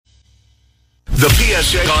The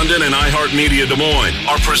PSA Condon and iHeartMedia Des Moines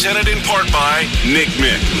are presented in part by Nick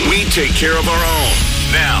Mick. We take care of our own.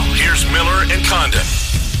 Now, here's Miller and Condon.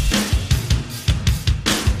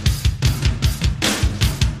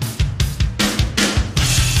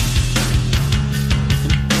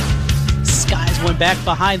 Skies went back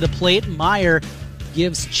behind the plate. Meyer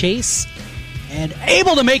gives chase and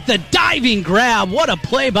able to make the diving grab. What a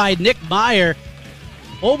play by Nick Meyer.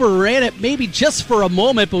 Overran it maybe just for a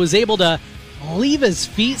moment, but was able to leave his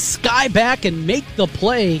feet, sky back, and make the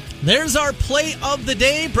play. There's our play of the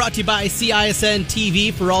day, brought to you by CISN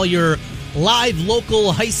TV for all your live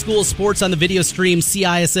local high school sports on the video stream,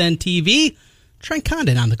 CISN TV. Trent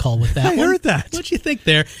Condon on the call with that I one. heard that. What'd you think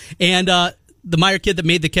there? And the Meyer kid that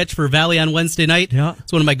made the catch for Valley on Wednesday night,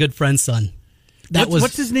 it's one of my good friend's son.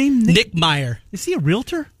 What's his name? Nick Meyer. Is he a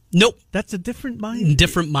realtor? Nope. That's a different Meyer?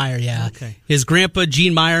 Different Meyer, yeah. Okay. His grandpa,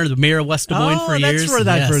 Gene Meyer, the mayor of West Des Moines for years. That's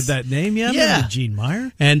where I've heard that name. Yeah, I remember Gene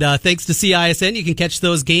Meyer. And thanks to CISN, you can catch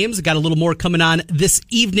those games. Got a little more coming on this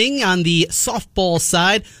evening on the softball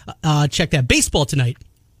side. Check that. Baseball tonight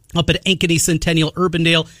up at Ankeny Centennial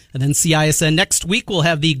Urbandale. And then CISN next week we'll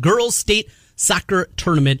have the Girls State Soccer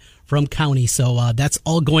Tournament from County. So that's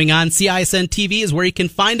all going on. CISN TV is where you can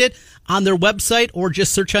find it on their website or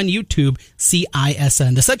just search on YouTube,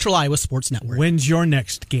 CISN, the Central Iowa Sports Network. When's your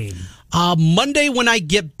next game? Monday when I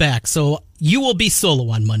get back. So you will be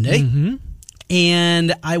solo on Monday. Mm-hmm.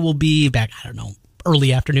 And I will be back, I don't know,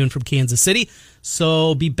 early afternoon from Kansas City.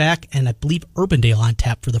 So be back, and I believe Urbandale on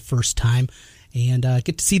tap for the first time. And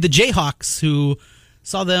get to see the Jayhawks, who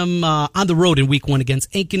saw them on the road in week 1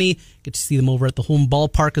 against Ankeny. Get to see them over at the home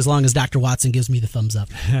ballpark as long as Dr. Watson gives me the thumbs up.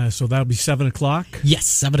 So that'll be 7 o'clock? Yes,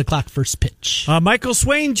 7 o'clock first pitch. Michael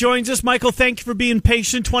Swain joins us. Michael, thank you for being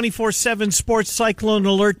patient. 24/7 Sports,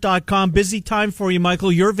 CycloneAlert.com. Busy time for you,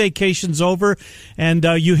 Michael. Your vacation's over, and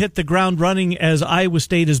you hit the ground running as Iowa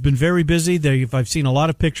State has been very busy. I've seen a lot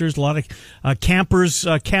of pictures, a lot of campers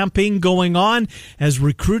camping going on as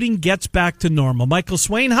recruiting gets back to normal. Michael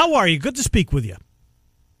Swain, how are you? Good to speak with you.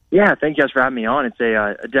 Yeah, thank you guys for having me on. It's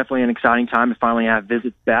definitely an exciting time to finally have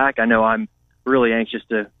visits back. I know I'm really anxious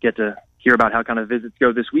to get to hear about how kind of visits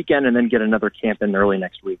go this weekend and then get another camp in early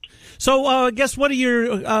next week. So I guess what are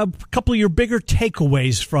your couple of your bigger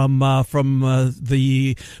takeaways from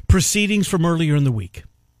the proceedings from earlier in the week?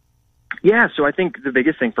 Yeah, so I think the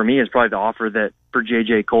biggest thing for me is probably the offer that for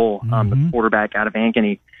J.J. Cole, the quarterback out of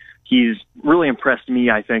Ankeny. He's really impressed me,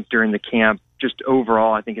 I think, during the camp. Just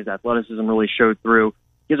overall, I think his athleticism really showed through.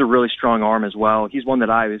 He has a really strong arm as well. He's one that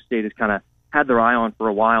Iowa State has kind of had their eye on for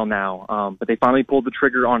a while now. But they finally pulled the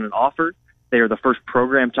trigger on an offer. They are the first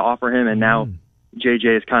program to offer him, and now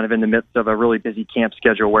JJ is kind of in the midst of a really busy camp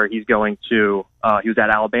schedule where he's going to he was at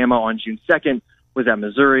Alabama on June 2nd, was at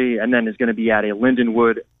Missouri, and then is going to be at a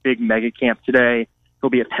Lindenwood big mega camp today.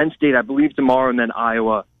 He'll be at Penn State, I believe, tomorrow, and then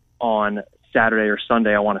Iowa on Saturday or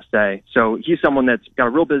Sunday, I want to say. So he's someone that's got a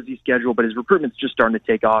real busy schedule, but his recruitment's just starting to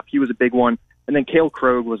take off. He was a big one. And then Cale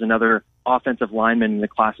Krogh was another offensive lineman in the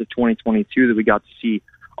class of 2022 that we got to see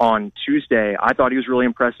on Tuesday. I thought he was really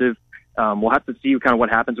impressive. We'll have to see kind of what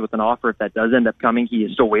happens with an offer if that does end up coming. He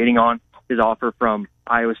is still waiting on his offer from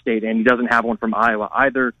Iowa State, and he doesn't have one from Iowa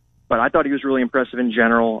either. But I thought he was really impressive in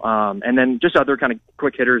general. And then just other kind of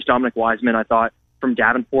quick hitters, Dominic Wiseman, I thought, from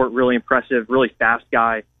Davenport, really impressive, really fast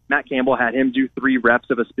guy. Matt Campbell had him do 3 reps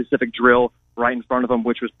of a specific drill right in front of him,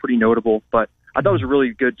 which was pretty notable. But I thought it was a really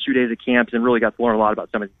good 2 days of camps and really got to learn a lot about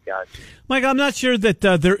some of these guys. Mike, I'm not sure that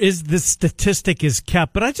there is this statistic is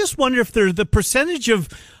kept, but I just wonder if the percentage of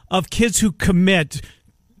kids who commit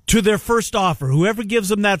to their first offer, whoever gives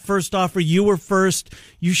them that first offer, you were first,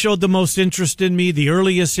 you showed the most interest in me, the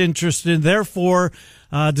earliest interest in, therefore,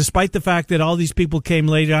 despite the fact that all these people came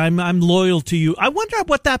later, I'm loyal to you. I wonder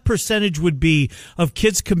what that percentage would be of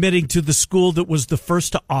kids committing to the school that was the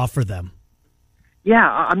first to offer them. Yeah,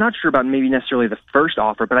 I'm not sure about maybe necessarily the first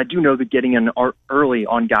offer, but I do know that getting in early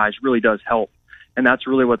on guys really does help. And that's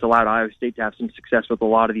really what's allowed Iowa State to have some success with a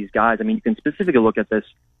lot of these guys. I mean, you can specifically look at this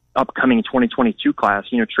upcoming 2022 class.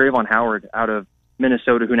 You know, Trayvon Howard out of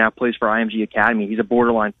Minnesota, who now plays for IMG Academy. He's a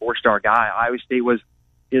borderline 4-star guy. Iowa State was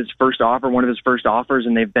his first offer, one of his first offers,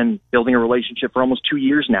 and they've been building a relationship for almost 2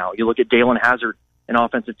 years now. You look at Dalen Hazard, an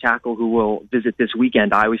offensive tackle who will visit this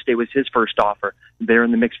weekend. Iowa State was his first offer. They're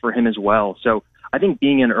in the mix for him as well. So I think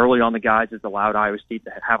being in early on the guys has allowed Iowa State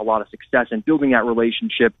to have a lot of success in building that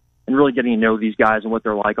relationship and really getting to know these guys and what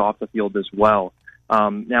they're like off the field as well.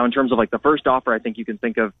 Now, in terms of like the first offer, I think you can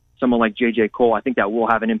think of someone like J.J. Cole. I think that will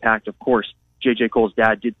have an impact. Of course, J.J. Cole's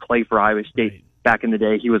dad did play for Iowa State back in the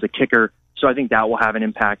day. He was a kicker, so I think that will have an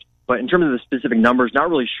impact. But in terms of the specific numbers, not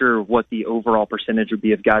really sure what the overall percentage would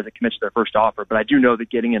be of guys that commit to their first offer. But I do know that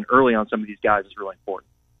getting in early on some of these guys is really important.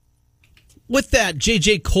 With that,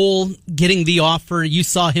 J.J. Cole getting the offer, you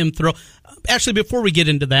saw him throw. Actually, before we get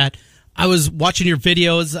into that, I was watching your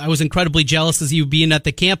videos. I was incredibly jealous as you being at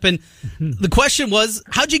the camp. And the question was,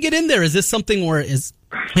 how'd you get in there? Is this something where is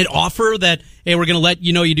an offer that, hey, we're going to let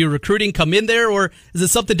you know you do recruiting, come in there? Or is it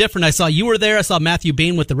something different? I saw you were there. I saw Matthew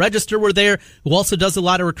Bain with the Register were there, who also does a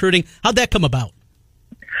lot of recruiting. How'd that come about?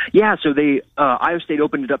 Yeah, so Iowa State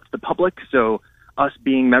opened it up to the public. So us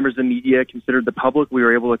being members of the media considered the public, we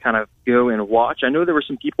were able to kind of go and watch. I know there were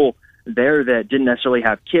some people there that didn't necessarily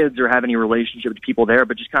have kids or have any relationship to people there,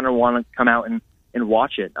 but just kind of want to come out and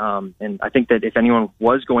watch it. And I think that if anyone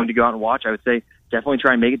was going to go out and watch, I would say definitely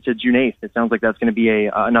try and make it to June 8th. It sounds like that's going to be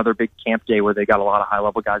another big camp day where they got a lot of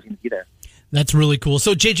high-level guys going to be there. That's really cool.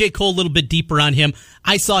 So J.J. Cole, a little bit deeper on him.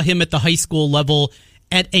 I saw him at the high school level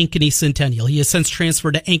at Ankeny Centennial. He has since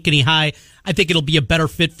transferred to Ankeny High. I think it'll be a better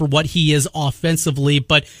fit for what he is offensively.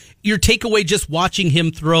 But your takeaway just watching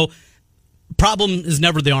him throw, problem is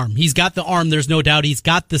never the arm. He's got the arm, there's no doubt. He's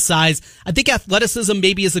got the size. I think athleticism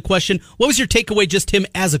maybe is the question. What was your takeaway just him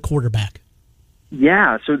as a quarterback?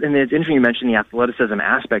 Yeah, so and it's interesting you mentioned the athleticism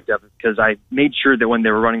aspect of it, because I made sure that when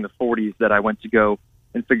they were running the 40s that I went to go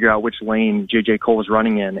and figure out which lane J.J. Cole was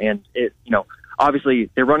running in. And, obviously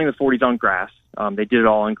they're running the 40s on grass. They did it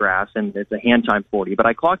all on grass, and it's a hand time 40. But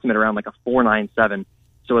I clocked him at around like a 4.97,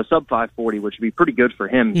 so a sub 5.40, which would be pretty good for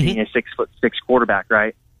him being a 6'6" quarterback,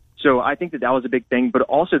 right? So I think that was a big thing. But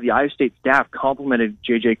also the Iowa State staff complimented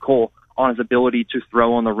J.J. Cole on his ability to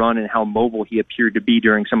throw on the run and how mobile he appeared to be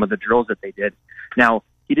during some of the drills that they did. Now,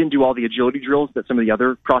 he didn't do all the agility drills that some of the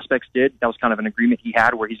other prospects did. That was kind of an agreement he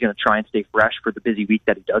had where he's going to try and stay fresh for the busy week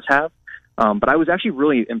that he does have. But I was actually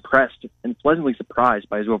really impressed and pleasantly surprised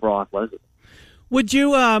by his overall athleticism. Would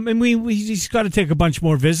you, he's got to take a bunch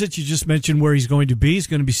more visits. You just mentioned where he's going to be. He's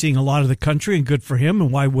going to be seeing a lot of the country, and good for him,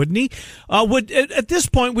 and why wouldn't he? At this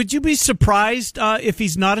point, would you be surprised if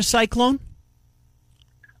he's not a Cyclone?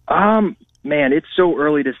 Man, it's so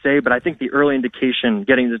early to say, but I think the early indication,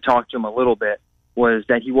 getting to talk to him a little bit, was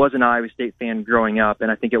that he was an Iowa State fan growing up,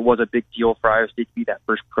 and I think it was a big deal for Iowa State to be that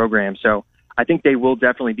first program. So I think they will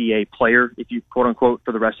definitely be a player, if you quote unquote,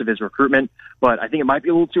 for the rest of his recruitment. But I think it might be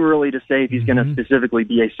a little too early to say if he's going to specifically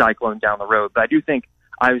be a Cyclone down the road. But I do think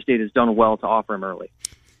Iowa State has done well to offer him early.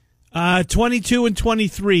 22 and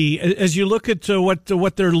 23. As you look at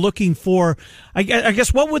what they're looking for, I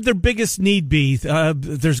guess what would their biggest need be?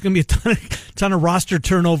 There's going to be a ton of roster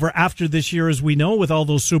turnover after this year, as we know, with all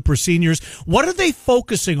those super seniors. What are they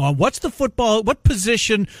focusing on? What's the football? What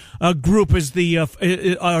position group is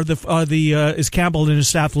is Campbell and his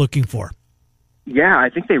staff looking for? Yeah, I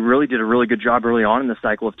think they really did a really good job early on in the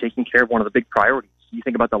cycle of taking care of one of the big priorities. You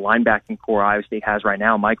think about the linebacking core Iowa State has right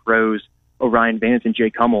now: Mike Rose, Orion Vance, and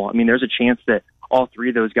Jake Hummel. I mean, there's a chance that all three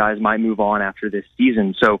of those guys might move on after this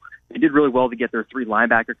season. So they did really well to get their three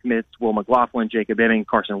linebacker commits: Will McLaughlin, Jacob Emming,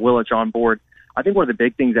 Carson Willich on board. I think one of the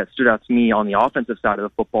big things that stood out to me on the offensive side of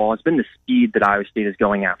the football has been the speed that Iowa State is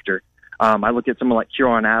going after. I look at someone like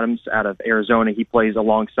Kieran Adams out of Arizona. He plays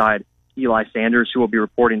alongside Eli Sanders, who will be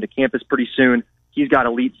reporting to campus pretty soon. He's got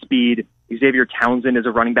elite speed. Xavier Townsend is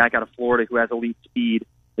a running back out of Florida who has elite speed.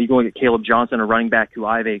 You can look at Caleb Johnson, a running back who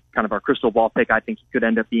I have a kind of our crystal ball pick. I think he could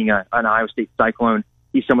end up being an Iowa State Cyclone.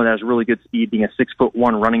 He's someone that has really good speed, being a 6'1"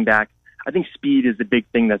 running back. I think speed is the big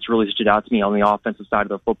thing that's really stood out to me on the offensive side of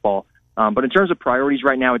the football. But in terms of priorities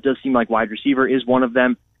right now, it does seem like wide receiver is one of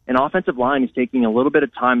them. And offensive line is taking a little bit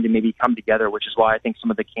of time to maybe come together, which is why I think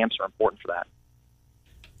some of the camps are important for that.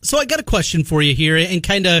 So I got a question for you here, and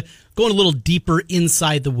kind of going a little deeper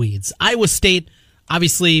inside the weeds. Iowa State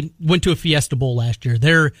obviously went to a Fiesta Bowl last year.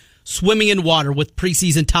 They're swimming in water with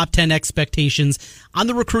preseason top 10 expectations. On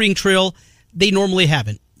the recruiting trail, they normally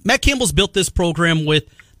haven't. Matt Campbell's built this program with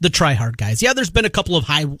the try-hard guys. Yeah, there's been a couple of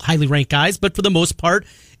highly ranked guys, but for the most part,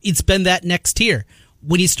 it's been that next tier.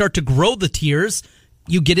 When you start to grow the tiers,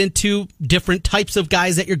 you get into different types of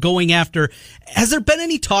guys that you're going after. Has there been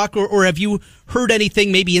any talk or have you heard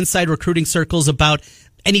anything maybe inside recruiting circles about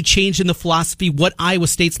any change in the philosophy, what Iowa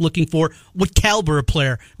State's looking for, what caliber of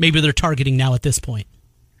player maybe they're targeting now at this point?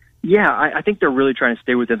 Yeah, I think they're really trying to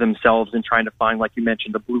stay within themselves and trying to find, like you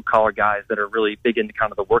mentioned, the blue-collar guys that are really big into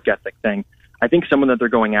kind of the work ethic thing. I think someone that they're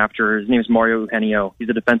going after, his name is Mario Eugenio. He's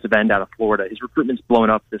a defensive end out of Florida. His recruitment's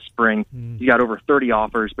blown up this spring. He's got over 30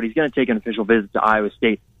 offers, but he's going to take an official visit to Iowa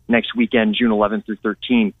State next weekend, June 11th through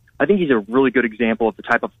 13th. I think he's a really good example of the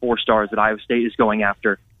type of 4 stars that Iowa State is going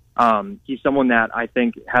after. He's someone that I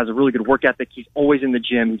think has a really good work ethic. He's always in the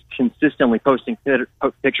gym. He's consistently posting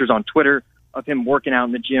pictures on Twitter of him working out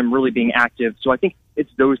in the gym, really being active. So I think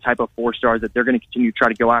it's those type of 4-stars that they're going to continue to try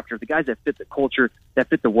to go after. The guys that fit the culture, that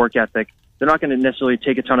fit the work ethic, they're not going to necessarily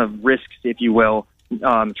take a ton of risks, if you will,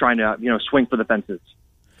 trying to swing for the fences.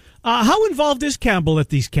 How involved is Campbell at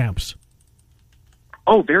these camps?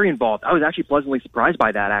 Oh, very involved. I was actually pleasantly surprised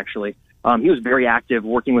by that, actually. He was very active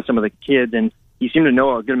working with some of the kids, and he seemed to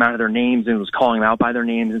know a good amount of their names and was calling them out by their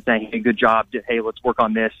names and saying, hey, good job. Hey, let's work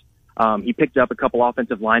on this. He picked up a couple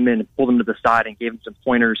offensive linemen and pulled them to the side and gave them some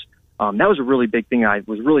pointers. That was a really big thing I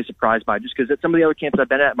was really surprised by, just because at some of the other camps I've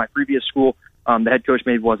been at my previous school, the head coach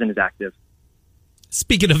maybe wasn't as active.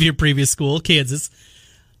 Speaking of your previous school, Kansas,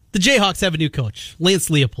 the Jayhawks have a new coach, Lance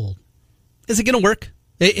Leopold. Is it going to work?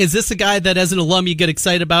 Is this a guy that as an alum you get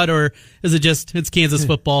excited about, or is it just, it's Kansas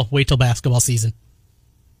football, wait till basketball season?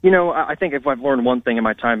 I think if I've learned one thing in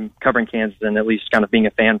my time covering Kansas, and at least kind of being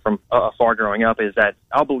a fan from afar growing up, is that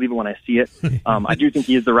I'll believe it when I see it. I do think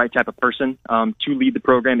he is the right type of person to lead the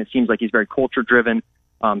program. It seems like he's very culture-driven,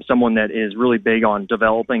 someone that is really big on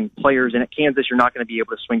developing players. And at Kansas, you're not going to be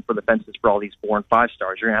able to swing for the fences for all these 4 and 5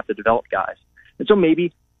 stars. You're going to have to develop guys. And so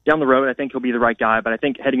maybe down the road, I think he'll be the right guy. But I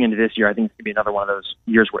think heading into this year, I think it's going to be another one of those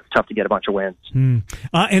years where it's tough to get a bunch of wins.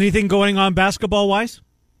 Anything going on basketball-wise?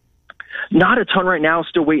 Not a ton right now.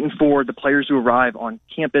 Still waiting for the players to arrive on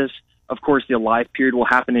campus. Of course, the live period will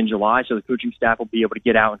happen in July, so the coaching staff will be able to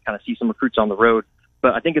get out and kind of see some recruits on the road.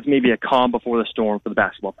 But I think it's maybe a calm before the storm for the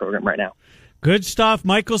basketball program right now. Good stuff.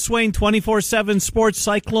 Michael Swain, 24/7 Sports,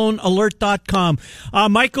 CycloneAlert.com.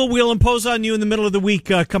 Michael, we'll impose on you in the middle of the week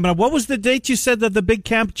coming up. What was the date you said that the big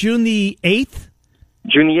camp? June the 8th?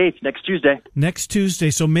 June the 8th, next Tuesday. Next Tuesday.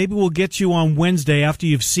 So maybe we'll get you on Wednesday after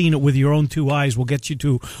you've seen it with your own 2 eyes. We'll get you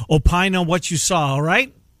to opine on what you saw, all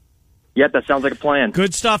right? Yep, that sounds like a plan.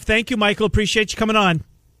 Good stuff. Thank you, Michael. Appreciate you coming on.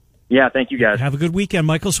 Yeah, thank you, guys. Have a good weekend.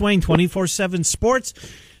 Michael Swain, 24/7 Sports,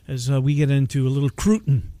 as we get into a little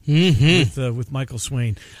crutin' with Michael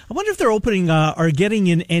Swain. I wonder if they're opening or getting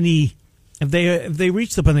in any, if they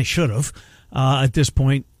reached up, and they should have at this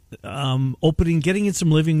point, getting in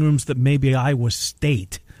some living rooms that maybe Iowa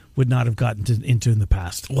State would not have gotten into in the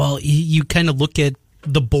past. Well, you kind of look at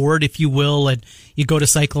the board, if you will, and you go to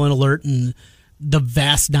Cyclone Alert and the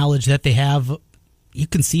vast knowledge that they have, you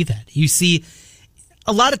can see that. You see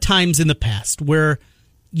a lot of times in the past where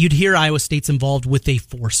you'd hear Iowa State's involved with a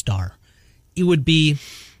 4-star. It would be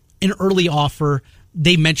an early offer.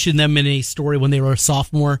 They mentioned them in a story when they were a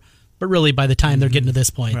sophomore, but really by the time they're getting to this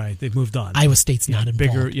point, right, they've moved on. Iowa State's not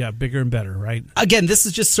involved. Bigger and better, right? Again, this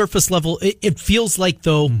is just surface level. It feels like,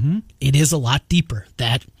 though, it is a lot deeper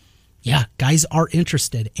that, guys are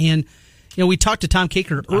interested. And, we talked to Tom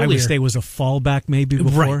Kakert earlier. Iowa State was a fallback maybe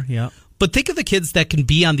before. Right. Yeah. But think of the kids that can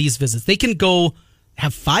be on these visits. They can go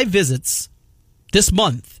have 5 visits this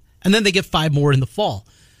month, and then they get 5 more in the fall.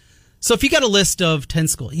 So if you got a list of 10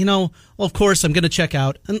 schools, well, of course, I'm going to check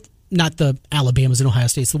out, and not the Alabamas and Ohio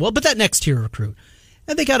States of the world, but that next tier recruit.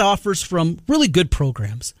 And they got offers from really good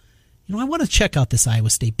programs. I want to check out this Iowa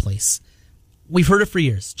State place. We've heard it for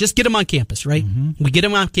years. Just get them on campus, right? We get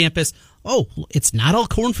them on campus. Oh, it's not all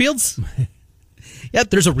cornfields? Yeah,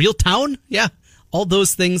 there's a real town? Yeah, all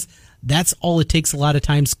those things. That's all it takes a lot of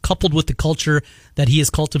times, coupled with the culture that he has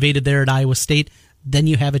cultivated there at Iowa State. Then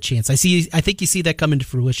you have a chance. I think you see that come into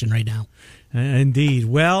fruition right now. Indeed.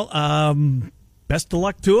 Well, best of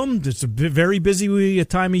luck to him. It's a very busy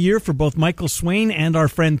time of year for both Michael Swain and our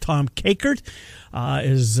friend Tom Kakert.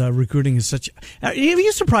 Recruiting is such. Are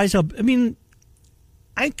you surprised how?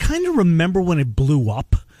 I kind of remember when it blew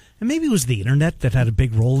up, and maybe it was the internet that had a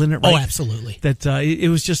big role in it. Right? Oh, absolutely. That it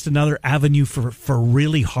was just another avenue for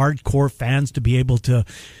really hardcore fans to be able to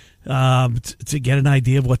get an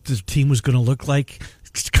idea of what the team was going to look like.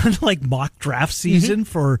 It's kind of like mock draft season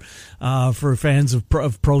for fans of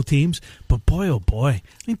pro teams. But boy, oh boy,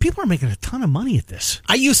 people are making a ton of money at this.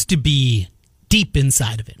 I used to be deep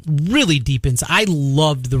inside of it, really deep inside. I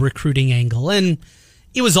loved the recruiting angle, and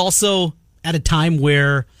it was also at a time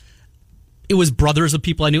where it was brothers of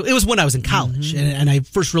people I knew. It was when I was in college, and I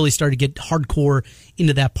first really started to get hardcore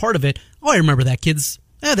into that part of it. Oh, I remember that kid's.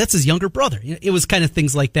 That's his younger brother. It was kind of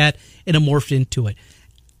things like that, and it morphed into it.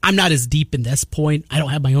 I'm not as deep in this point. I don't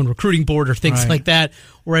have my own recruiting board or things like that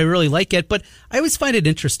where I really like it, but I always find it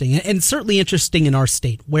interesting, and certainly interesting in our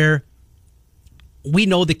state where we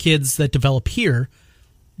know the kids that develop here,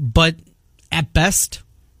 but at best,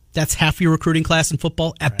 that's half your recruiting class in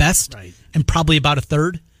football, at best, and probably about a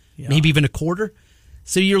third, maybe even a quarter.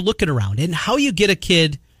 So you're looking around, and how you get a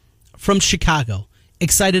kid from Chicago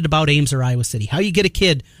excited about Ames or Iowa City, how you get a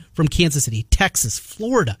kid from Kansas City, Texas,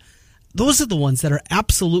 Florida, those are the ones that are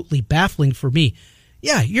absolutely baffling for me.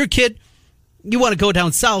 Yeah, your kid, You want to go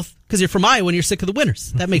down south because you're from Iowa and you're sick of the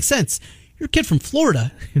winters. That makes sense. You're a kid from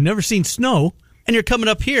Florida. You've never seen snow. And you're coming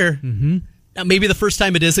up here. Mm-hmm. Now, maybe the first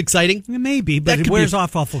time it is exciting. Maybe, but it wears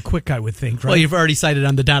off awful quick, I would think, right? Well, you've already sighted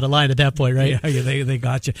on the dotted line at that point, right? Yeah, they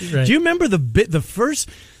got you. Right. Do you remember the first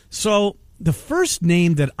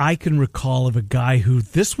name that I can recall of a guy who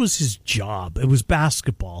this was his job? It was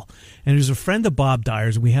basketball. And he was a friend of Bob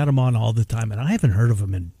Dyer's, and we had him on all the time, and I haven't heard of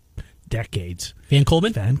him in decades. Van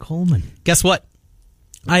Coleman? Van Coleman. Guess what?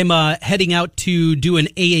 I'm heading out to do an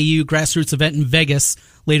AAU grassroots event in Vegas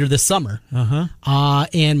later this summer.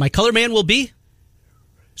 And my color man will be.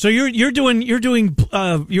 So you're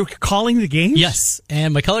calling the games? Yes,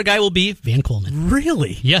 and my color guy will be Van Coleman.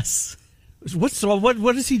 Really? Yes. What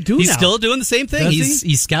does he do now? He's still doing the same thing.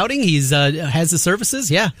 He's scouting. He's has the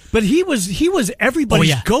services. Yeah. But he was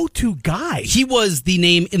everybody's go-to guy. He was the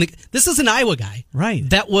name in the. This is an Iowa guy, right?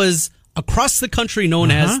 That was across the country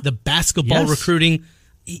known as the basketball recruiting.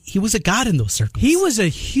 He was a god in those circles. He was a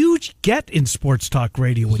huge get in sports talk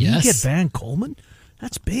radio. When you get Van Coleman,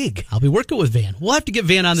 that's big. I'll be working with Van. We'll have to get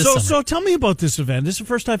Van on this summer. So tell me about this event. This is the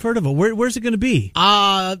first I've heard of it. Where's it going to be?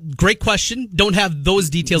 Great question. Don't have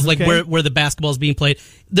those details, like where the basketball is being played.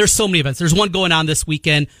 There's so many events. There's one going on this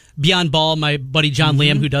weekend. Beyond Ball, my buddy John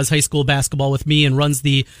Lamb, who does high school basketball with me and runs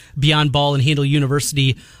the Beyond Ball and Handle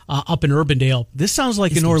University up in Urbandale. This sounds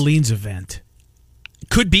like an Orleans event.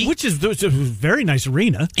 Could be. Which is a very nice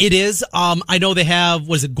arena. It is. I know they have,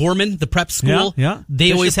 Gorman, the prep school? Yeah. They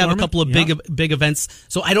Bishop always have Gorman? a couple of big events.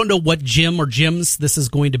 So I don't know what gym or gyms this is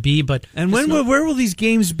going to be. And where will these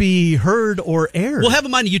games be heard or aired? We'll have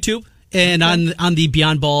them on YouTube and on the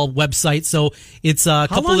Beyond Ball website. So it's a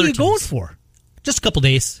couple of How long are you going for? Just a couple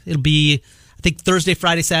days. It'll be, I think, Thursday,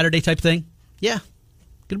 Friday, Saturday type thing. Yeah.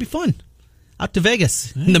 It'll be fun. Out to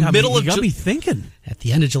Vegas in the middle of. You got me thinking. At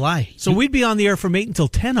the end of July. So we'd be on the air from 8 until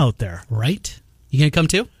 10 out there, right? You gonna come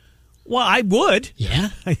too? Well, I would. Yeah.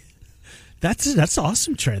 That's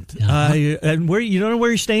awesome, Trent. And where you don't know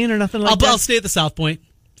where you're staying or nothing like that. I'll stay at the South Point.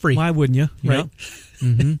 Free. Why wouldn't you? Right.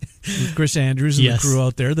 With Chris Andrews and the crew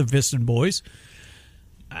out there, the Viston boys.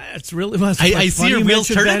 It's really. I see your wheels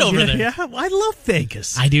turning over there. Yeah, I love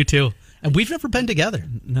Vegas. I do too. And we've never been together.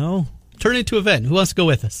 No. Turn it into an event. Who wants to go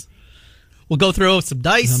with us? We'll go throw some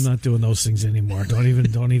dice. I'm not doing those things anymore. Don't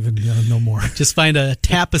even no more. Just find a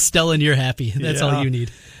tap of Stella and you're happy. That's all you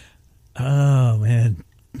need. Oh, man.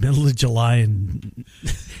 Middle of July and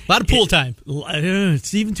a lot of pool time.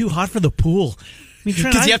 It's even too hot for the pool.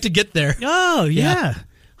 Because you have to get there. Oh, yeah.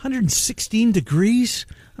 116 degrees.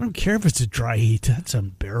 I don't care if it's a dry heat. That's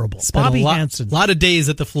unbearable. Bobby Hansen. A lot of days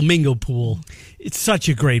at the Flamingo pool. It's such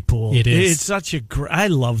a great pool. It is. It's such a great. I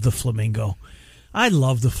love the Flamingo.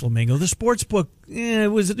 The sports book,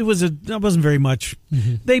 it wasn't very much.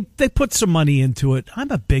 Mm-hmm. They put some money into it.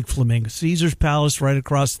 I'm a big Flamingo. Caesar's Palace right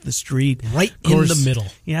across the street. Right in the middle.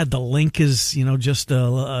 Yeah, the link is, just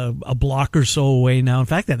a block or so away now. In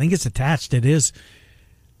fact, I think it's attached. It is.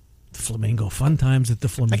 Flamingo. Fun times at the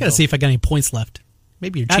Flamingo. I got to see if I got any points left.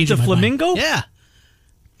 Maybe you're changing my mind. At the Flamingo? Yeah.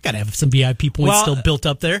 Got to have some VIP points still built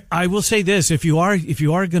up there. I will say this: if you are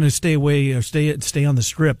going to stay away or stay on the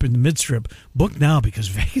strip in the mid strip, book now because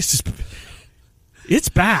Vegas it's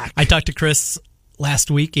back. I talked to Chris last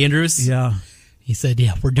week, Andrews. Yeah, he said,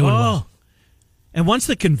 "Yeah, we're doing well." And once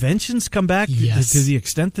the conventions come back to the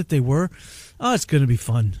extent that they were, it's going to be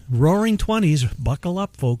fun. Roaring 20s, buckle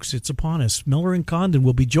up, folks! It's upon us. Miller and Condon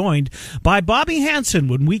will be joined by Bobby Hansen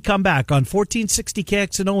when we come back on 1460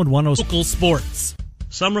 KXNO and 106 Local Sports.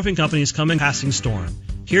 Some roofing companies come in passing storm.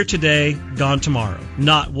 Here today, gone tomorrow.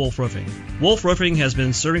 Not Wolf Roofing. Wolf Roofing has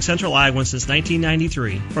been serving Central Iowa since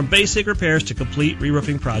 1993, from basic repairs to complete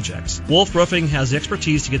re-roofing projects. Wolf Roofing has the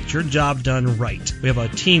expertise to get your job done right. We have a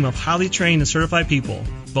team of highly trained and certified people,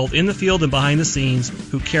 both in the field and behind the scenes,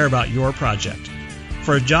 who care about your project.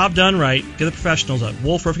 For a job done right, give the professionals at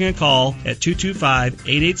Wolf Roofing a call at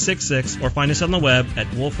 225-8866 or find us on the web at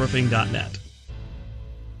wolfroofing.net.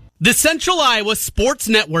 The Central Iowa Sports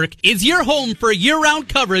Network is your home for year-round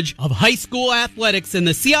coverage of high school athletics in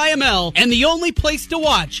the CIML and the only place to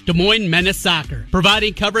watch Des Moines Menace Soccer.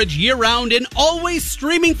 Providing coverage year-round and always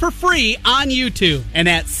streaming for free on YouTube and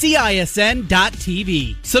at CISN.TV.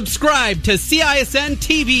 Subscribe to CISN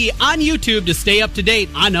TV on YouTube to stay up to date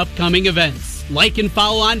on upcoming events. Like and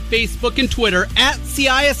follow on Facebook and Twitter at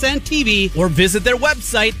CISN TV or visit their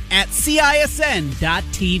website at CISN.TV.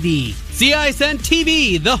 CISN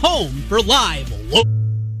TV, the home for live.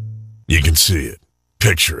 You can see it.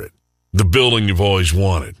 Picture it. The building you've always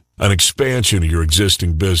wanted. An expansion of your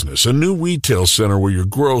existing business. A new retail center where your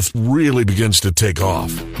growth really begins to take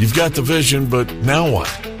off. You've got the vision, but now what?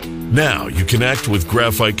 Now you can act with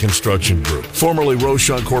Graphite Construction Group. Formerly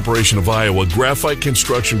Roshan Corporation of Iowa, Graphite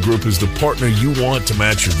Construction Group is the partner you want to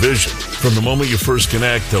match your vision. From the moment you first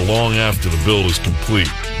connect to long after the build is complete,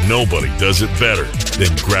 nobody does it better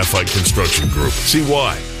than Graphite Construction Group. See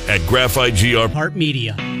why at Graphite GR. Heart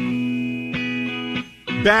Media.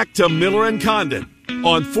 Back to Miller and Condon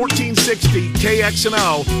on 1460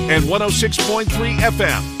 KXNO and 106.3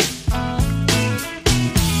 FM.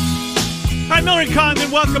 Hi, Miller and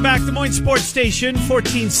Condon. Welcome back to Des Moines Sports Station,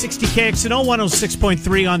 1460 KXNO,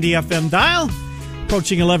 106.3 on the FM dial.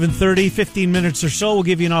 Approaching 11:30, 15 minutes or so, we'll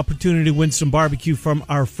give you an opportunity to win some barbecue from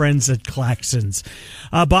our friends at Claxons.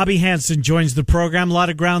 Bobby Hansen joins the program. A lot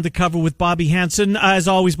of ground to cover with Bobby Hansen. As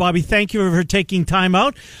always, Bobby, thank you for taking time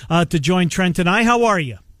out to join Trent and I. How are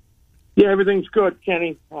you? Yeah, everything's good,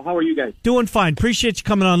 Kenny. How are you guys? Doing fine. Appreciate you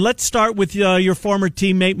coming on. Let's start with your former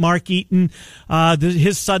teammate, Mark Eaton,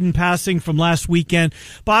 his sudden passing from last weekend.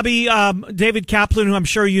 Bobby, David Kaplan, who I'm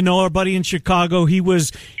sure you know, our buddy in Chicago, he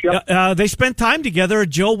was. Yep. They spent time together at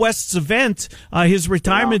Joe West's event, his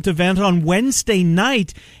retirement event on Wednesday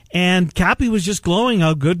night. And Cappy was just glowing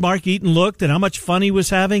how good Mark Eaton looked and how much fun he was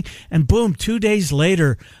having. And boom, 2 days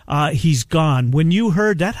later, he's gone. When you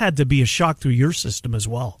heard, that had to be a shock through your system as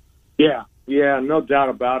well. Yeah, no doubt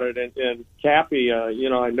about it. And Cappy, I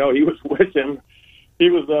know he was with him. He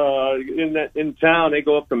was in town. They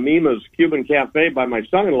go up to Mima's Cuban Cafe by my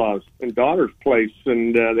son-in-law's and daughter's place,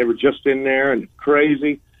 and they were just in there, and it's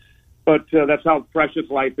crazy. But that's how precious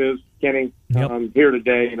life is, Kenny. Yep. Here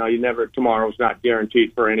today, tomorrow's not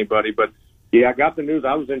guaranteed for anybody. But yeah, I got the news.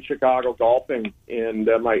 I was in Chicago golfing, and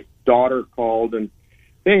my daughter called, and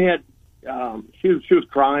they had she was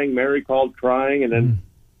crying. Mary called crying, and then.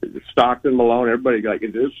 Stockton, Malone, everybody like,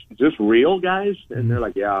 is this real, guys? And they're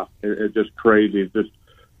like, yeah, it's just crazy. It's just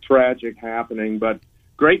tragic happening. But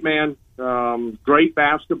great man, great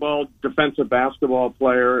defensive basketball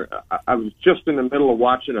player. I was just in the middle of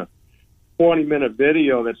watching a 20-minute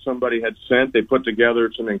video that somebody had sent. They put together,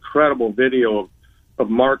 it's an incredible video of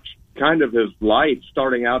Mark's kind of his life,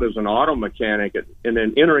 starting out as an auto mechanic and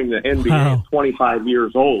then entering the NBA at 25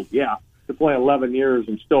 years old. Yeah. To play 11 years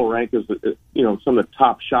and still rank as some of the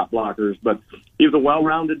top shot blockers, but he's a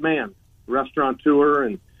well-rounded man, restaurateur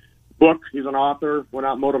and book. He's an author, went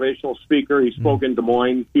out motivational speaker. He spoke in Des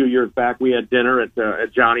Moines a few years back. We had dinner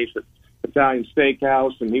at Johnny's Italian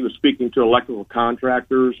Steakhouse, and he was speaking to electrical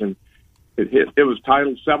contractors, and it was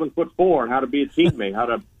titled 7'4" and how to be a teammate, how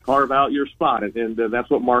to carve out your spot, and that's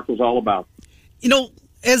what Mark was all about.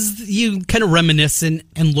 As you kind of reminisce and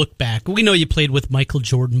look back, we know you played with Michael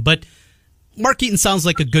Jordan, but Mark Eaton sounds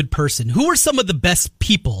like a good person. Who were some of the best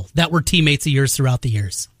people that were teammates of yours throughout the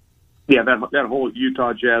years? Yeah, that whole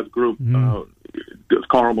Utah Jazz group,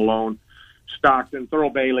 Karl Malone, Stockton,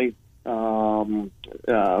 Thurl Bailey, who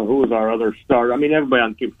was our other starter? I mean, everybody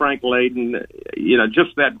on team, Frank Layden,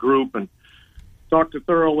 just that group. And talked to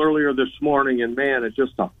Thurl earlier this morning, and man, it's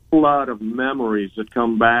just a flood of memories that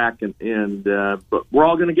come back. But we're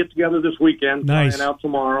all going to get together this weekend, nice. Flying out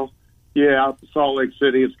tomorrow. Yeah, out to Salt Lake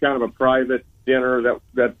City. It's kind of a private dinner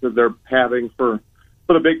that they're having for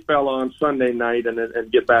the big fella on Sunday night,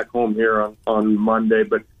 and get back home here on Monday.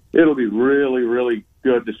 But it'll be really, really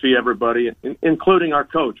good to see everybody, including our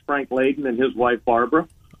coach, Frank Layden, and his wife, Barbara,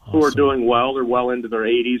 who are doing well. They're well into their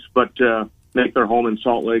 80s, but make their home in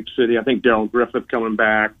Salt Lake City. I think Darrell Griffith coming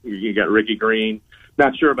back. You got Ricky Green.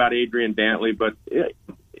 Not sure about Adrian Dantley, but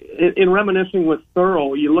in reminiscing with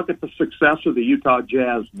Thurl, you look at the success of the Utah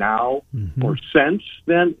Jazz now or since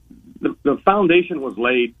then. The foundation was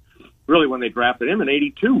laid really when they drafted him in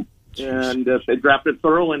 '82, and they drafted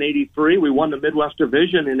Thurl in '83. We won the Midwest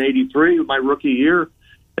Division in '83, my rookie year,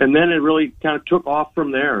 and then it really kind of took off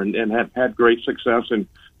from there and have had great success and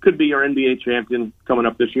could be our NBA champion coming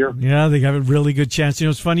up this year. Yeah, they have a really good chance.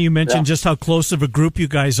 It's funny you mentioned just how close of a group you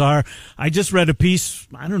guys are. I just read a piece,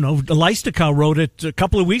 I don't know, Leistica wrote it a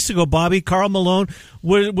couple of weeks ago, Bobby. Karl Malone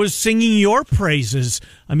was singing your praises.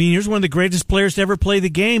 I mean, here's one of the greatest players to ever play the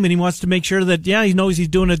game, and he wants to make sure that, he knows he's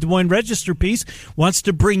doing a Des Moines Register piece, wants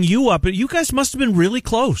to bring you up. But you guys must have been really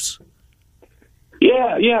close.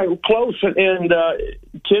 Yeah, close, and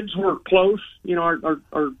kids were close.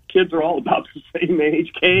 Our kids are all about the same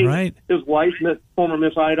age. Kay, right. His wife, former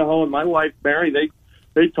Miss Idaho, and my wife Mary,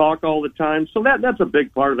 they talk all the time. So that's a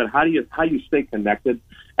big part of it. How do you stay connected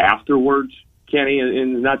afterwards, Kenny,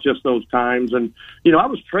 and not just those times? And I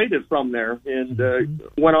was traded from there and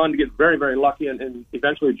went on to get very, very lucky and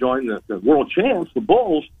eventually joined the world champs, the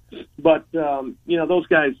Bulls. But those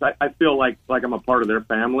guys, I feel like I'm a part of their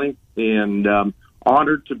family, and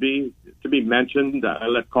honored to be mentioned. I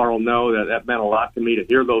let Karl know that meant a lot to me to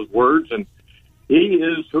hear those words, and He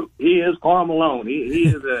is Karl Malone. He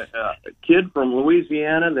is a kid from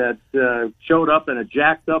Louisiana that showed up in a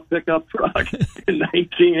jacked up pickup truck in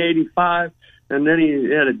 1985, and then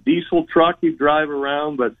he had a diesel truck he'd drive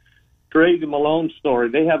around. But Craig Malone's story,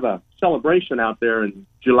 they have a celebration out there in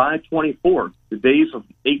July 24th, the days of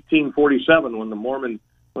 1847, when the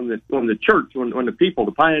people,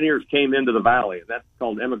 the pioneers, came into the valley. That's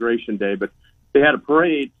called Emigration Day. But they had a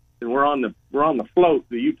parade, and we're on the float,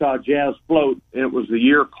 the Utah Jazz float, and it was the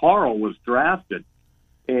year Karl was drafted.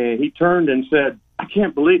 And he turned and said, "I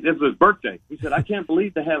can't believe this was his birthday." He said, "I can't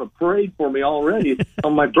believe they have a parade for me already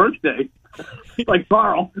on my birthday." Like,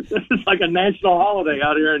 Karl, this is like a national holiday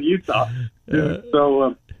out here in Utah.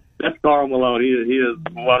 So that's Karl Malone. He is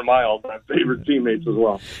one of my all-time favorite teammates as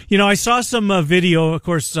well. I saw some video, of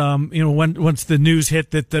course, once the news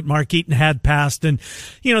hit that Mark Eaton had passed, and,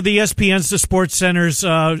 the ESPNs, the sports centers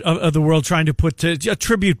of the world trying to put a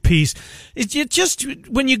tribute piece. It just,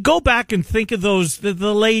 when you go back and think of those,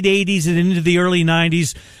 the late 80s and into the early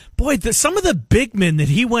 90s, boy, some of the big men that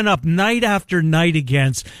he went up night after night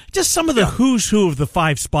against, just some of the who's who of the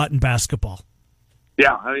 5 spot in basketball.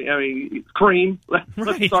 Yeah, I mean, Kareem.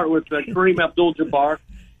 Let's start with Kareem Abdul-Jabbar.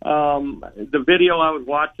 The video I was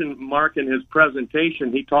watching, Mark, in his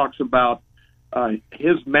presentation, he talks about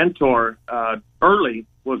his mentor early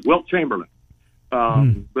was Wilt Chamberlain.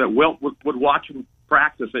 But Wilt would watch him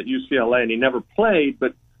practice at UCLA, and he never played,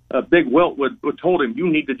 but Big Wilt would told him, "You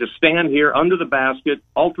need to just stand here under the basket,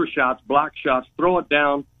 ultra shots, block shots, throw it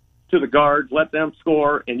down to the guards, let them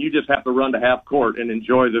score, and you just have to run to half court and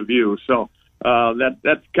enjoy the view." So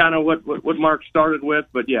that's kind of what Mark started with.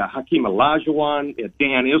 But yeah, Hakeem Olajuwon,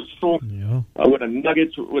 Dan Issel, with the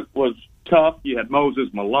Nuggets was tough. You had Moses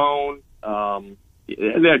Malone.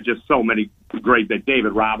 There are just so many great.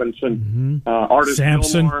 David Robinson, Artis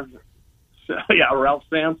Sampson. Gilmore, Ralph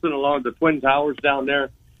Sampson, along the Twin Towers down there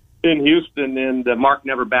in Houston, and Mark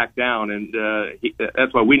never backed down, and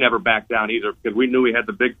that's why we never backed down either, because we knew he had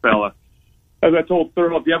the big fella. As I told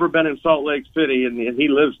Thurl, if you ever been in Salt Lake City, and he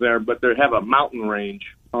lives there, but they have a mountain range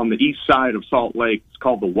on the east side of Salt Lake. It's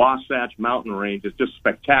called the Wasatch Mountain Range. It's just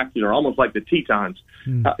spectacular, almost like the Tetons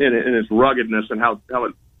in its ruggedness and how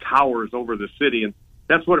it towers over the city. And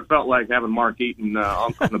that's what it felt like having Mark Eaton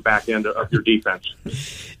on the back end of your defense.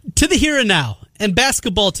 To the here and now, and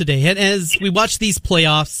basketball today, and as we watch these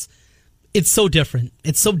playoffs, it's so different.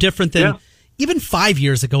 It's so different than even 5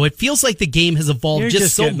 years ago. It feels like the game has evolved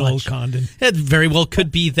just so much. Old, Condon. It very well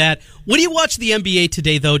could be that. When you watch the NBA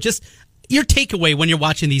today, though, just your takeaway when you're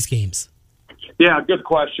watching these games. Yeah, good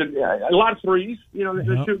question. Yeah, a lot of threes.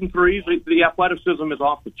 They're shooting threes. The athleticism is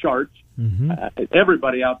off the charts.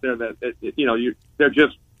 Everybody out there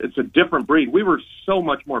it's a different breed. We were so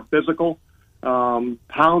much more physical,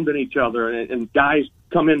 pounding each other, and guys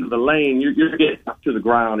come into the lane. You're getting up to the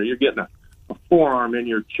ground, or you're getting a forearm in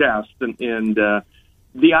your chest, and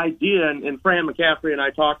the idea, and Fran McCaffrey and I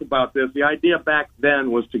talked about this. The idea back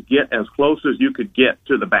then was to get as close as you could get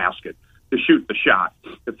to the basket to shoot the shot.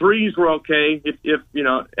 The threes were okay if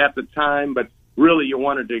at the time, but really you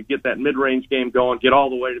wanted to get that mid-range game going, get all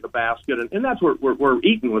the way to the basket, and that's where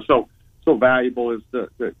Eaton was so valuable, is to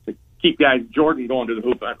keep guys. Jordan going to the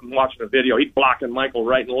hoop. I'm watching a video. He's blocking Michael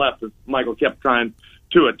right and left as Michael kept trying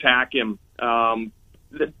to attack him.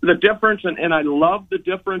 The difference, and I love the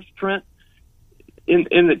difference, Trent, in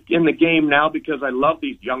the game now, because I love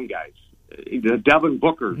these young guys. Devin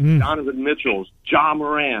Booker, Donovan Mitchell, Ja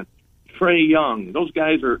Morant, Trae Young. Those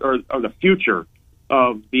guys are the future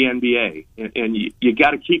of the NBA, and you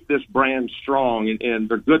got to keep this brand strong, and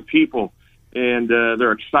they're good people, and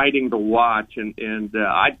they're exciting to watch, and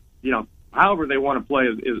I however they want to play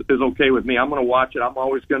is okay with me. I'm going to watch it. I'm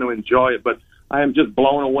always going to enjoy it, but I am just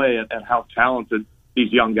blown away at how talented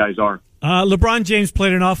these young guys are. LeBron James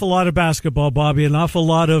played an awful lot of basketball, Bobby, an awful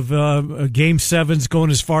lot of Game 7s,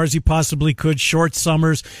 going as far as he possibly could, short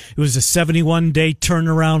summers. It was a 71-day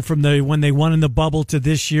turnaround from when they won in the bubble to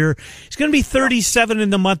this year. He's going to be 37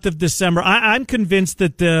 in the month of December. I'm convinced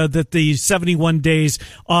that the 71 days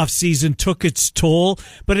off season took its toll.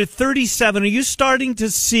 But at 37, are you starting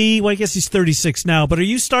to see, well, I guess he's 36 now, but are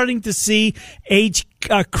you starting to see age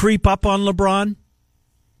creep up on LeBron?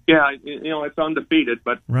 Yeah, it's undefeated,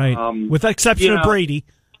 but right, with the exception of Brady.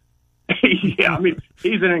 Yeah, I mean,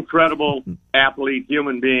 he's an incredible athlete,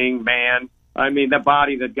 human being, man. I mean, the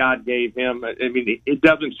body that God gave him. I mean, it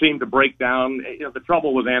doesn't seem to break down. The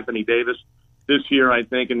trouble was Anthony Davis this year, I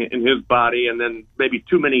think, in his body, and then maybe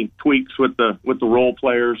too many tweaks with the role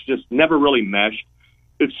players, just never really meshed.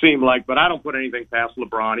 it seemed like, but I don't put anything past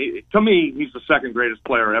LeBron. To me, he's the second greatest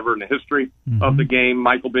player ever in the history of the game.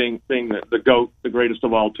 Michael being the GOAT, the greatest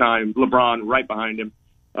of all time. LeBron right behind him.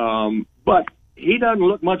 But he doesn't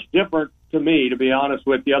look much different to me, to be honest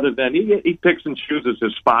with you, other than he picks and chooses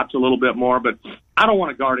his spots a little bit more. But I don't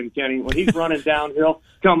want to guard him, Kenny. When he's running downhill,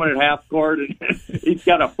 coming at half court, and he's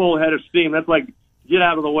got a full head of steam, that's like, get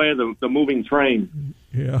out of the way of the moving train.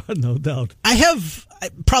 Yeah, no doubt. I have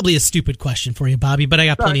probably a stupid question for you, Bobby, but I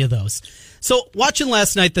got plenty of those. So, watching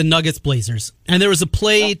last night the Nuggets Blazers, and there was a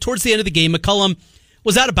play towards the end of the game. McCollum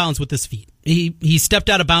was out of bounds with his feet. He stepped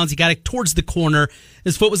out of bounds. He got it towards the corner.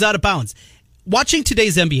 His foot was out of bounds. Watching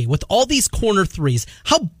today's NBA with all these corner threes,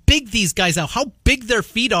 how big these guys are, how big their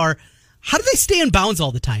feet are, how do they stay in bounds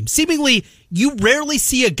all the time? Seemingly, you rarely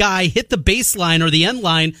see a guy hit the baseline or the end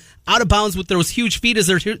line out of bounds with those huge feet as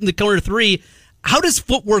they're hitting the corner three. How does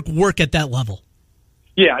footwork work at that level?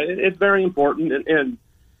 Yeah, it's very important. And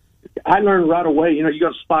I learned right away, you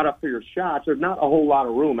got to spot up for your shots. There's not a whole lot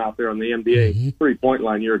of room out there on the NBA three-point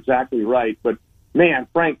line. You're exactly right. But, man,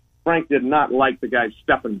 Frank did not like the guy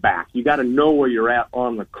stepping back. You got to know where you're at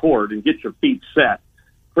on the court and get your feet set.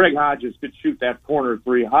 Craig Hodges could shoot that corner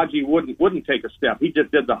three. Haji wouldn't take a step. He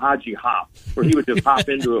just did the Haji hop, where he would just hop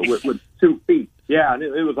into it with 2 feet. Yeah, and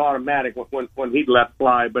it was automatic when he'd let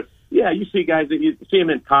fly. But, yeah, you see guys, you see him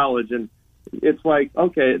in college, and it's like,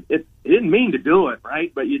 okay, it didn't mean to do it,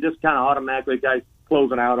 right? But you just kind of automatically, guys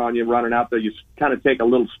closing out on you, running out there, you kind of take a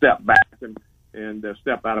little step back and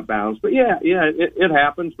step out of bounds. But, yeah, it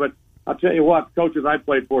happens. But I'll tell you what, coaches I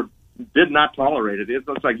played for did not tolerate it.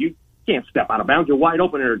 It's like you can't step out of bounds. You're wide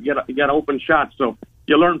open here. You got open shots, so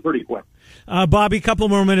you learn pretty quick. Bobby, a couple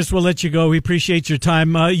more minutes. We'll let you go. We appreciate your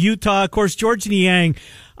time. Utah, of course, George Niang.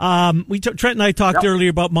 Trent and I talked earlier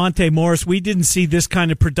about Monte Morris. We didn't see this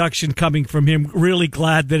kind of production coming from him. Really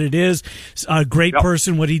glad that it is. A great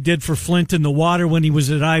person, what he did for Flint in the water when he was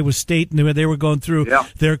at Iowa State and they were going through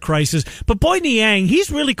their crisis. But boy, Niang, he's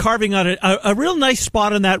really carving out a real nice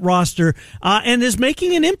spot on that roster and is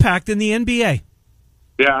making an impact in the NBA.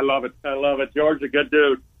 Yeah, I love it. George's a good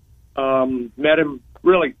dude. Met him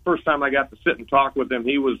really first time I got to sit and talk with him.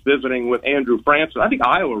 He was visiting with Andrew Francis. I think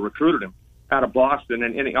Iowa recruited him out of Boston,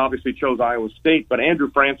 and he obviously chose Iowa State. But Andrew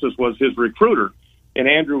Francis was his recruiter, and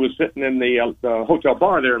Andrew was sitting in the hotel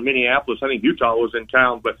bar there in Minneapolis. I think Utah was in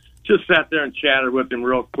town, but just sat there and chatted with him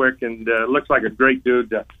real quick. And looks like a great dude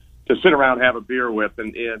to sit around and have a beer with.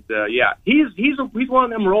 And yeah, he's one of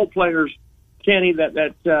them role players, Kenny,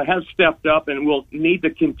 that has stepped up and will need to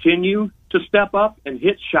continue to step up and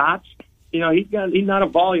hit shots. He's not a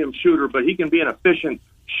volume shooter, but he can be an efficient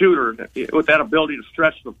shooter with that ability to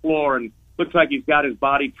stretch the floor, and looks like he's got his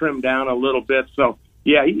body trimmed down a little bit. So,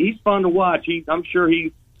 yeah, he's fun to watch. I'm sure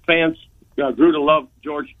fans grew to love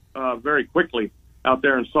George very quickly out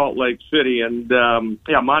there in Salt Lake City. And,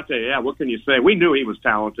 Monte, what can you say? We knew he was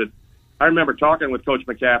talented. I remember talking with Coach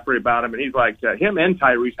McCaffrey about him, and he's like, him and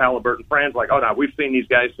Tyrese Halliburton, Fran's like, oh, no, we've seen these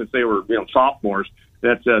guys since they were sophomores.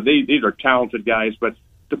 That these are talented guys. But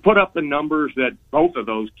to put up the numbers that both of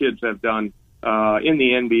those kids have done in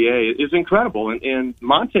the NBA is incredible. And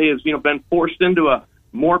Monte has been forced into a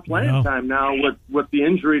more playing time now with the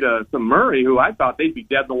injury to Murray, who I thought they'd be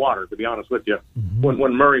dead in the water, to be honest with you,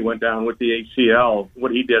 when Murray went down with the ACL,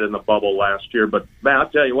 what he did in the bubble last year. But, man, I'll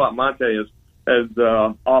tell you what, Monte is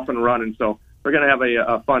off and running, so we're going to have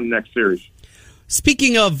a fun next series.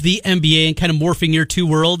 Speaking of the NBA and kind of morphing your two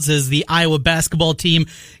worlds as the Iowa basketball team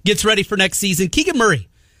gets ready for next season, Keegan Murray.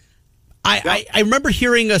 I remember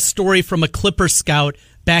hearing a story from a Clipper scout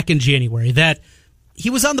back in January that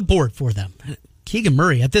he was on the board for them. Keegan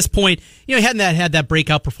Murray, at this point, he hadn't had that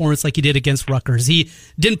breakout performance like he did against Rutgers. He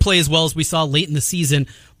didn't play as well as we saw late in the season,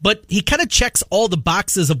 but he kind of checks all the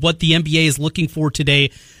boxes of what the NBA is looking for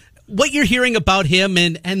today. What you're hearing about him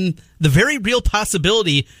and the very real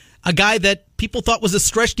possibility, a guy that people thought was a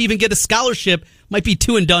stretch to even get a scholarship might be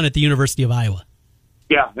 2 and done at the University of Iowa.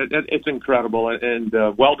 Yeah, it's incredible and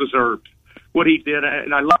well-deserved what he did.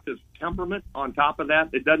 And I love his temperament on top of that.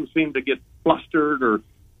 It doesn't seem to get flustered or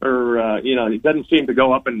it doesn't seem to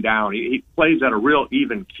go up and down. He plays at a real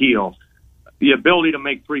even keel. The ability to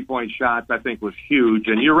make three-point shots, I think, was huge.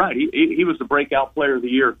 And you're right. He was the breakout player of the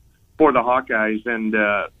year for the Hawkeyes. And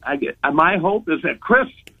my hope is that Chris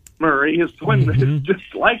Murray, his twin, is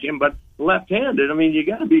just like him, but left-handed. I mean, you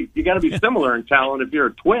got to be similar in talent if you're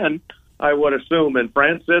a twin, I would assume, and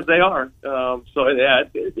France says they are.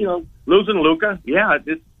 Losing Luka,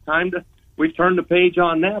 it's time to we turn the page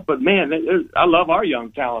on that. But man, I love our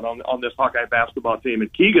young talent on this Hawkeye basketball team,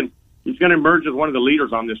 and Keegan, he's going to emerge as one of the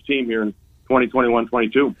leaders on this team here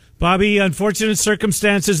 2021-22. Bobby, unfortunate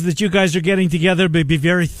circumstances that you guys are getting together, but it'd be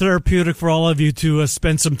very therapeutic for all of you to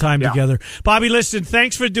spend some time together. Bobby, listen,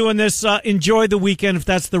 thanks for doing this. Enjoy the weekend, if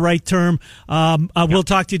that's the right term. We'll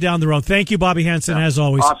talk to you down the road. Thank you, Bobby Hansen, as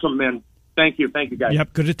always. Awesome, man. Thank you, guys.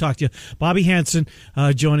 Yep, good to talk to you. Bobby Hansen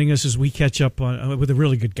joining us as we catch up with a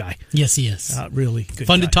really good guy. Yes, he is. Really good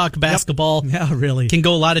Fun guy. to talk basketball. Yep. Yeah, really. Can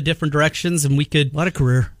go a lot of different directions, and A lot of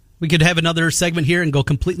career. we could have another segment here and go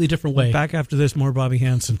completely different way. Back after this, more Bobby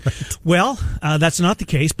Hansen. Well, that's not the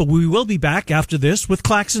case, but we will be back after this with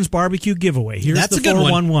Claxon's Barbecue Giveaway. Here's That's the a good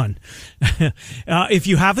one. 411. If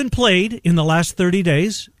you haven't played in the last 30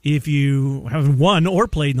 days, if you haven't won or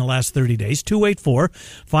played in the last 30 days,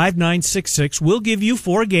 284-5966. We'll give you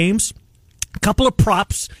 4 games, a couple of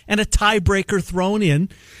props, and a tiebreaker thrown in.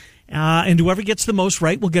 And whoever gets the most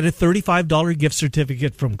right will get a $35 gift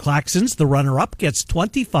certificate from Claxons. The runner-up gets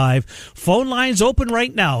 $25. Phone lines open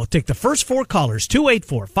right now. Take the first 4 callers,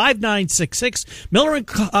 284-5966. Miller and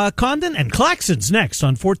Condon and Claxons next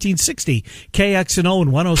on 1460 KXNO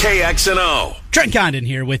and 106. KXNO. Trent Condon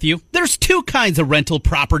here with you. There's 2 kinds of rental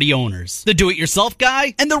property owners. The do-it-yourself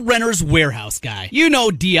guy and the renter's warehouse guy. You know,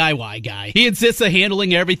 DIY guy. He insists on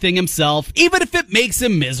handling everything himself, even if it makes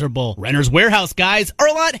him miserable. Renter's warehouse guys are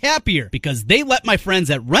a lot happier because they let my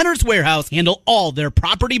friends at Renter's Warehouse handle all their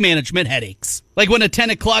property management headaches. Like when a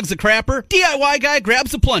tenant clogs a crapper, DIY guy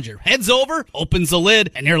grabs a plunger, heads over, opens the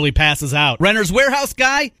lid, and nearly passes out. Renter's Warehouse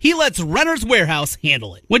guy, he lets Renter's Warehouse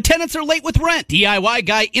handle it. When tenants are late with rent, DIY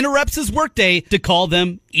guy interrupts his workday to call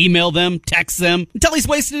them, email them, text them, until he's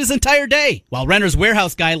wasted his entire day. While Renter's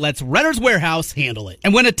Warehouse guy lets Renter's Warehouse handle it.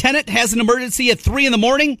 And when a tenant has an emergency at 3 in the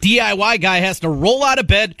morning, DIY guy has to roll out of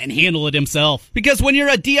bed and handle it himself. Because when you're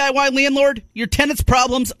a DIY landlord, your tenant's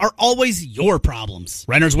problems are always your problems.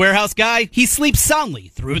 Renter's Warehouse guy, he sleeps soundly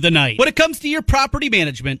through the night. When it comes to your property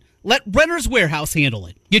management, let Renter's Warehouse handle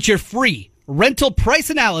it. Get your free rental price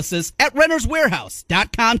analysis at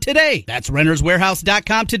renterswarehouse.com today. That's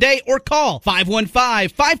renterswarehouse.com today, or call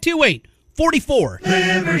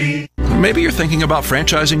 515-528-44. Maybe you're thinking about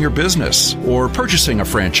franchising your business or purchasing a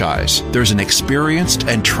franchise. There's an experienced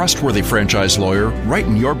and trustworthy franchise lawyer right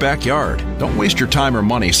in your backyard. Don't waste your time or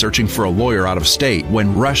money searching for a lawyer out of state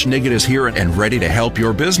when Rush Niggett is here and ready to help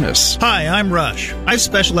your business. Hi, I'm Rush. I've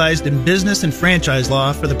specialized in business and franchise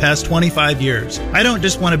law for the past 25 years. I don't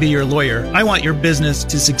just want to be your lawyer. I want your business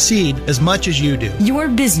to succeed as much as you do. Your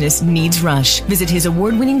business needs Rush. Visit his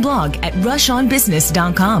award-winning blog at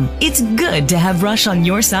rushonbusiness.com. It's good to have Rush on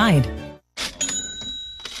your side.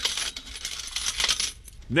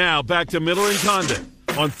 Now back to Miller and Condon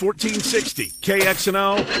on 1460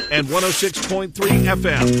 KXNO and 106.3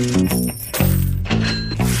 FM.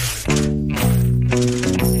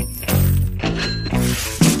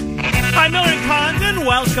 Hi, Miller and Condon.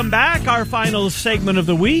 Welcome back. Our final segment of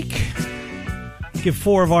the week. Give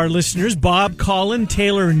 4 of our listeners, Bob, Colin,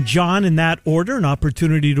 Taylor, and John, in that order, an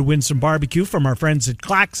opportunity to win some barbecue from our friends at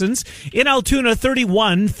Claxons in Altoona,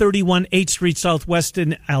 31 8th Street Southwest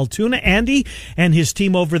in Altoona. Andy and his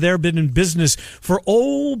team over there have been in business for,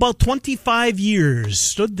 about 25 years.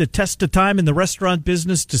 Stood the test of time in the restaurant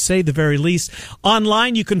business, to say the very least.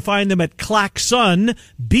 Online, you can find them at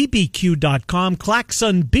ClaxonBBQ.com,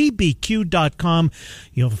 ClaxonBBQ.com.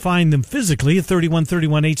 You'll find them physically at 31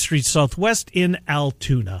 8th Street Southwest in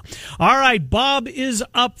Altoona. All right, Bob is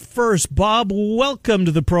up first. Bob, welcome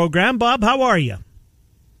to the program. Bob, how are you?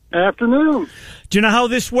 Afternoon. Do you know how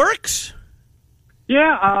this works?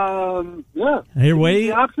 Yeah. Here, wait.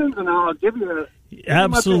 The options, and I'll give you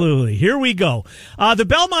Absolutely. Here we go. The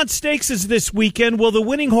Belmont Stakes is this weekend. Will the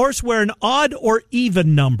winning horse wear an odd or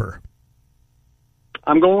even number?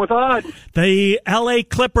 I'm going with odd. The L.A.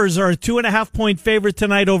 Clippers are a 2.5-point favorite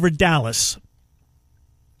tonight over Dallas.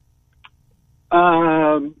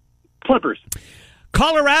 Clippers.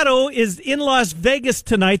 Colorado is in Las Vegas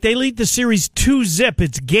tonight. They lead the series 2-0.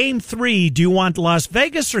 It's Game 3. Do you want Las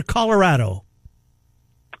Vegas or Colorado?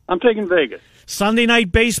 I'm taking Vegas. Sunday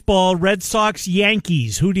night baseball, Red Sox,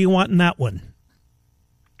 Yankees. Who do you want in that one?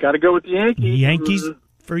 Got to go with the Yankees. Yankees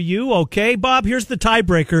for you. Okay, Bob, here's the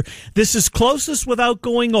tiebreaker. This is closest without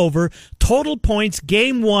going over. Total points,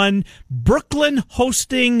 Game 1, Brooklyn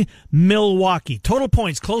hosting Milwaukee. Total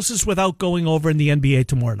points, closest without going over in the NBA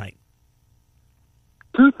tomorrow night.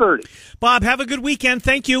 2:30. Bob, have a good weekend.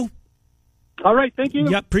 Thank you. All right, thank you.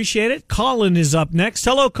 Yep, appreciate it. Colin is up next.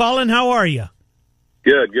 Hello, Colin. How are you?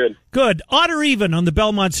 Good. Good. Odd or even on the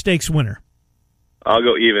Belmont Stakes winner? I'll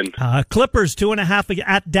go even. Clippers, 2.5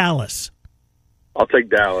 at Dallas. I'll take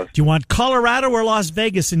Dallas. Do you want Colorado or Las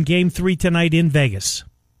Vegas in Game 3 tonight in Vegas?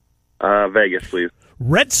 Vegas, please.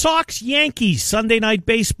 Red Sox, Yankees, Sunday night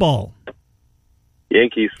baseball.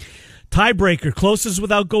 Yankees. Tiebreaker, closest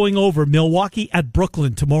without going over, Milwaukee at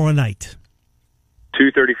Brooklyn tomorrow night.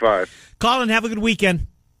 2:35. Colin, have a good weekend.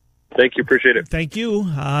 Thank you. Appreciate it. Thank you.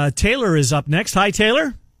 Taylor is up next. Hi,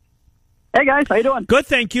 Taylor. Hey, guys. How you doing? Good,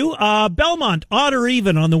 thank you. Belmont, odd or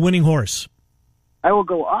even on the winning horse? I will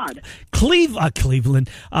go odd. Cleveland.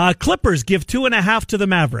 Clippers give 2.5 to the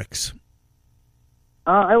Mavericks.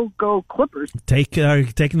 I will go Clippers. Taking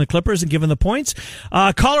the Clippers and giving the points.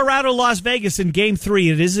 Colorado, Las Vegas in Game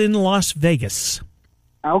 3. It is in Las Vegas.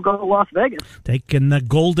 I'll go to Las Vegas. Taking the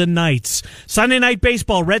Golden Knights. Sunday Night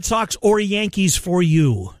Baseball, Red Sox or Yankees for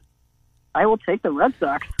you? I will take the Red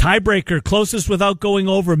Sox. Tiebreaker, closest without going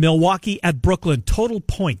over, Milwaukee at Brooklyn. Total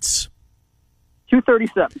points.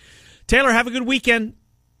 237. Taylor, have a good weekend.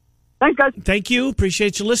 Thanks, guys. Thank you.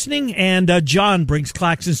 Appreciate you listening. And John brings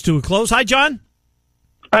Claxons to a close. Hi, John.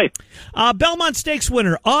 Hi. Belmont Stakes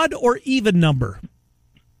winner, odd or even number?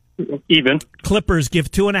 Even. Clippers give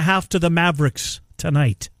 2.5 to the Mavericks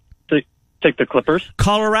tonight. Take the Clippers.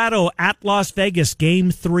 Colorado at Las Vegas,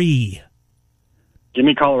 Game 3. Give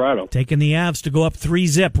me Colorado. Taking the Avs to go up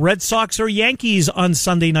 3-0. Red Sox or Yankees on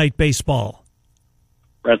Sunday Night Baseball?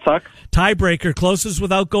 Red Sox. Tiebreaker, closest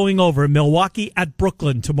without going over, Milwaukee at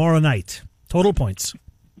Brooklyn tomorrow night. Total points.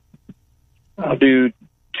 I'll do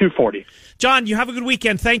 240. John, you have a good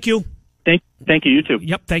weekend. Thank you. Thank you. You too.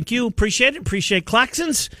 Yep, thank you. Appreciate it. Appreciate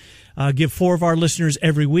Claxons. Give 4 of our listeners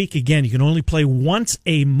every week. Again, you can only play once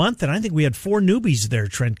a month, and I think we had 4 newbies there,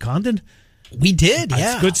 Trent Condon. We did, yeah.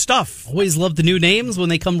 That's good stuff. Always love the new names when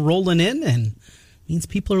they come rolling in, and means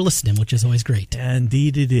people are listening, which is always great.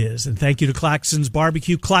 Indeed it is. And thank you to Claxons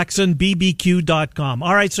Barbecue, ClaxonBBQ.com.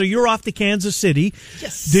 All right, so you're off to Kansas City.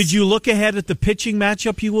 Yes. Did you look ahead at the pitching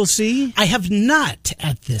matchup you will see? I have not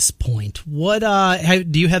at this point. What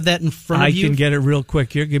do you have that in front of you? I can get it real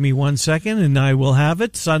quick here. Give me 1 second, and I will have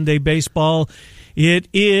it. Sunday baseball. It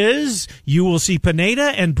is, you will see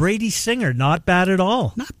Pineda and Brady Singer. Not bad at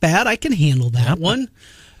all. Not bad. I can handle that one.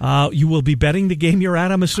 You will be betting the game you're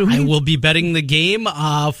at, I'm assuming? I will be betting the game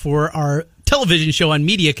for our television show on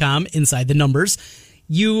Mediacom, Inside the Numbers.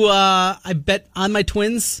 I bet on my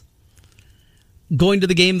Twins. Going to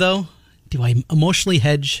the game, though, do I emotionally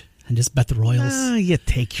hedge and just bet the Royals? You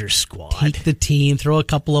take your squad. Take the team, throw a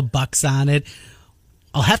couple of bucks on it.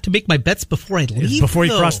 I'll have to make my bets before I leave, Before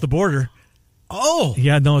you cross the border. Oh.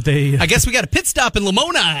 Yeah, no, I guess we got a pit stop in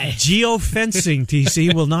Lamoni. Geofencing,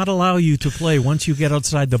 TC, will not allow you to play once you get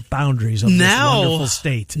outside the boundaries of this wonderful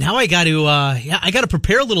state. Now I got to, I got to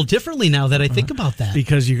prepare a little differently now that I think about that.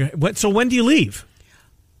 Because so when do you leave?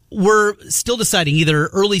 We're still deciding either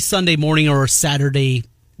early Sunday morning or Saturday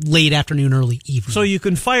late afternoon, early evening. So you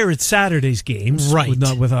can fire at Saturday's games, right?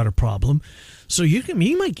 Without a problem. So you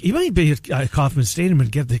might be at Kauffman Stadium and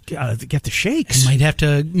get the shakes. I might have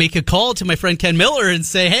to make a call to my friend Ken Miller and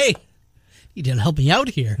say, "Hey, you didn't help me out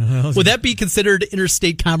here." Would that be considered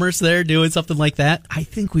interstate commerce? There, doing something like that? I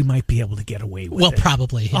think we might be able to get away with it. Well,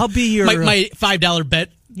 probably. I'll be your my $5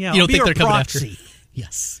 bet. Yeah, you don't think they're coming proxy. after?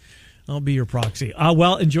 Yes. I'll be your proxy.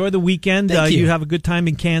 Well, enjoy the weekend. Thank you. You have a good time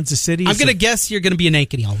in Kansas City. I'm going to guess you're going to be in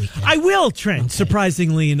Ankeny all weekend. I will, Trent,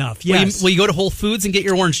 surprisingly enough. Yes. Will you go to Whole Foods and get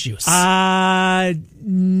your orange juice?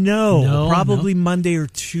 No. Probably Monday or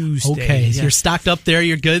Tuesday. Okay, so you're stocked up there.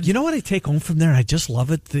 You're good. You know what I take home from there? I just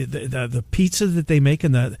love it. The pizza that they make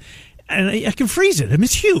and I can freeze it. I mean,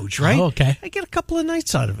 it's huge, right? Oh, okay. I get a couple of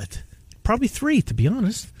nights out of it. Probably 3, to be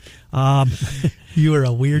honest. You are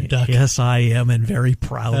a weird duck. Yes, I am, and very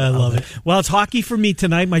proud I love it. Well, it's hockey for me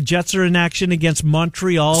tonight. My Jets are in action against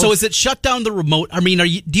Montreal. So is it shut down the remote? I mean,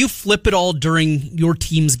 do you flip it all during your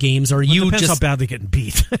team's games, or are you depends just how bad they're getting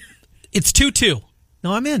beat? It's 2-2.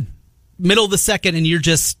 No, I'm in. Middle of the second, and you're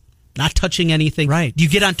just not touching anything. Right. Do you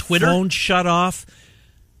get on Twitter? Phone shut off.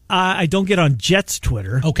 I don't get on Jets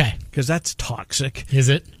Twitter. Okay. Because that's toxic. Is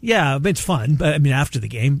it? Yeah, it's fun. But I mean, after the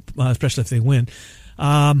game, especially if they win.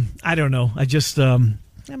 I don't know. I just,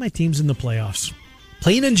 my team's in the playoffs.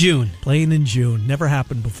 Playing in June. Never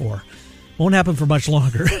happened before. Won't happen for much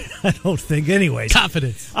longer, I don't think. Anyways.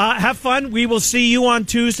 Confidence. Have fun. We will see you on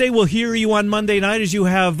Tuesday. We'll hear you on Monday night as you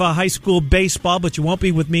have high school baseball, but you won't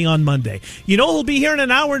be with me on Monday. You know who'll be here in an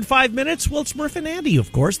hour and 5 minutes? Well, it's Murph and Andy,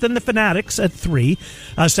 of course. Then the Fanatics at 3.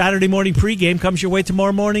 Saturday morning pregame comes your way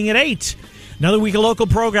tomorrow morning at 8. Another week of local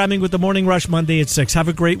programming with the Morning Rush Monday at 6. Have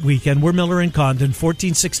a great weekend. We're Miller and Condon,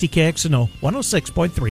 1460 KXNO, 106.3.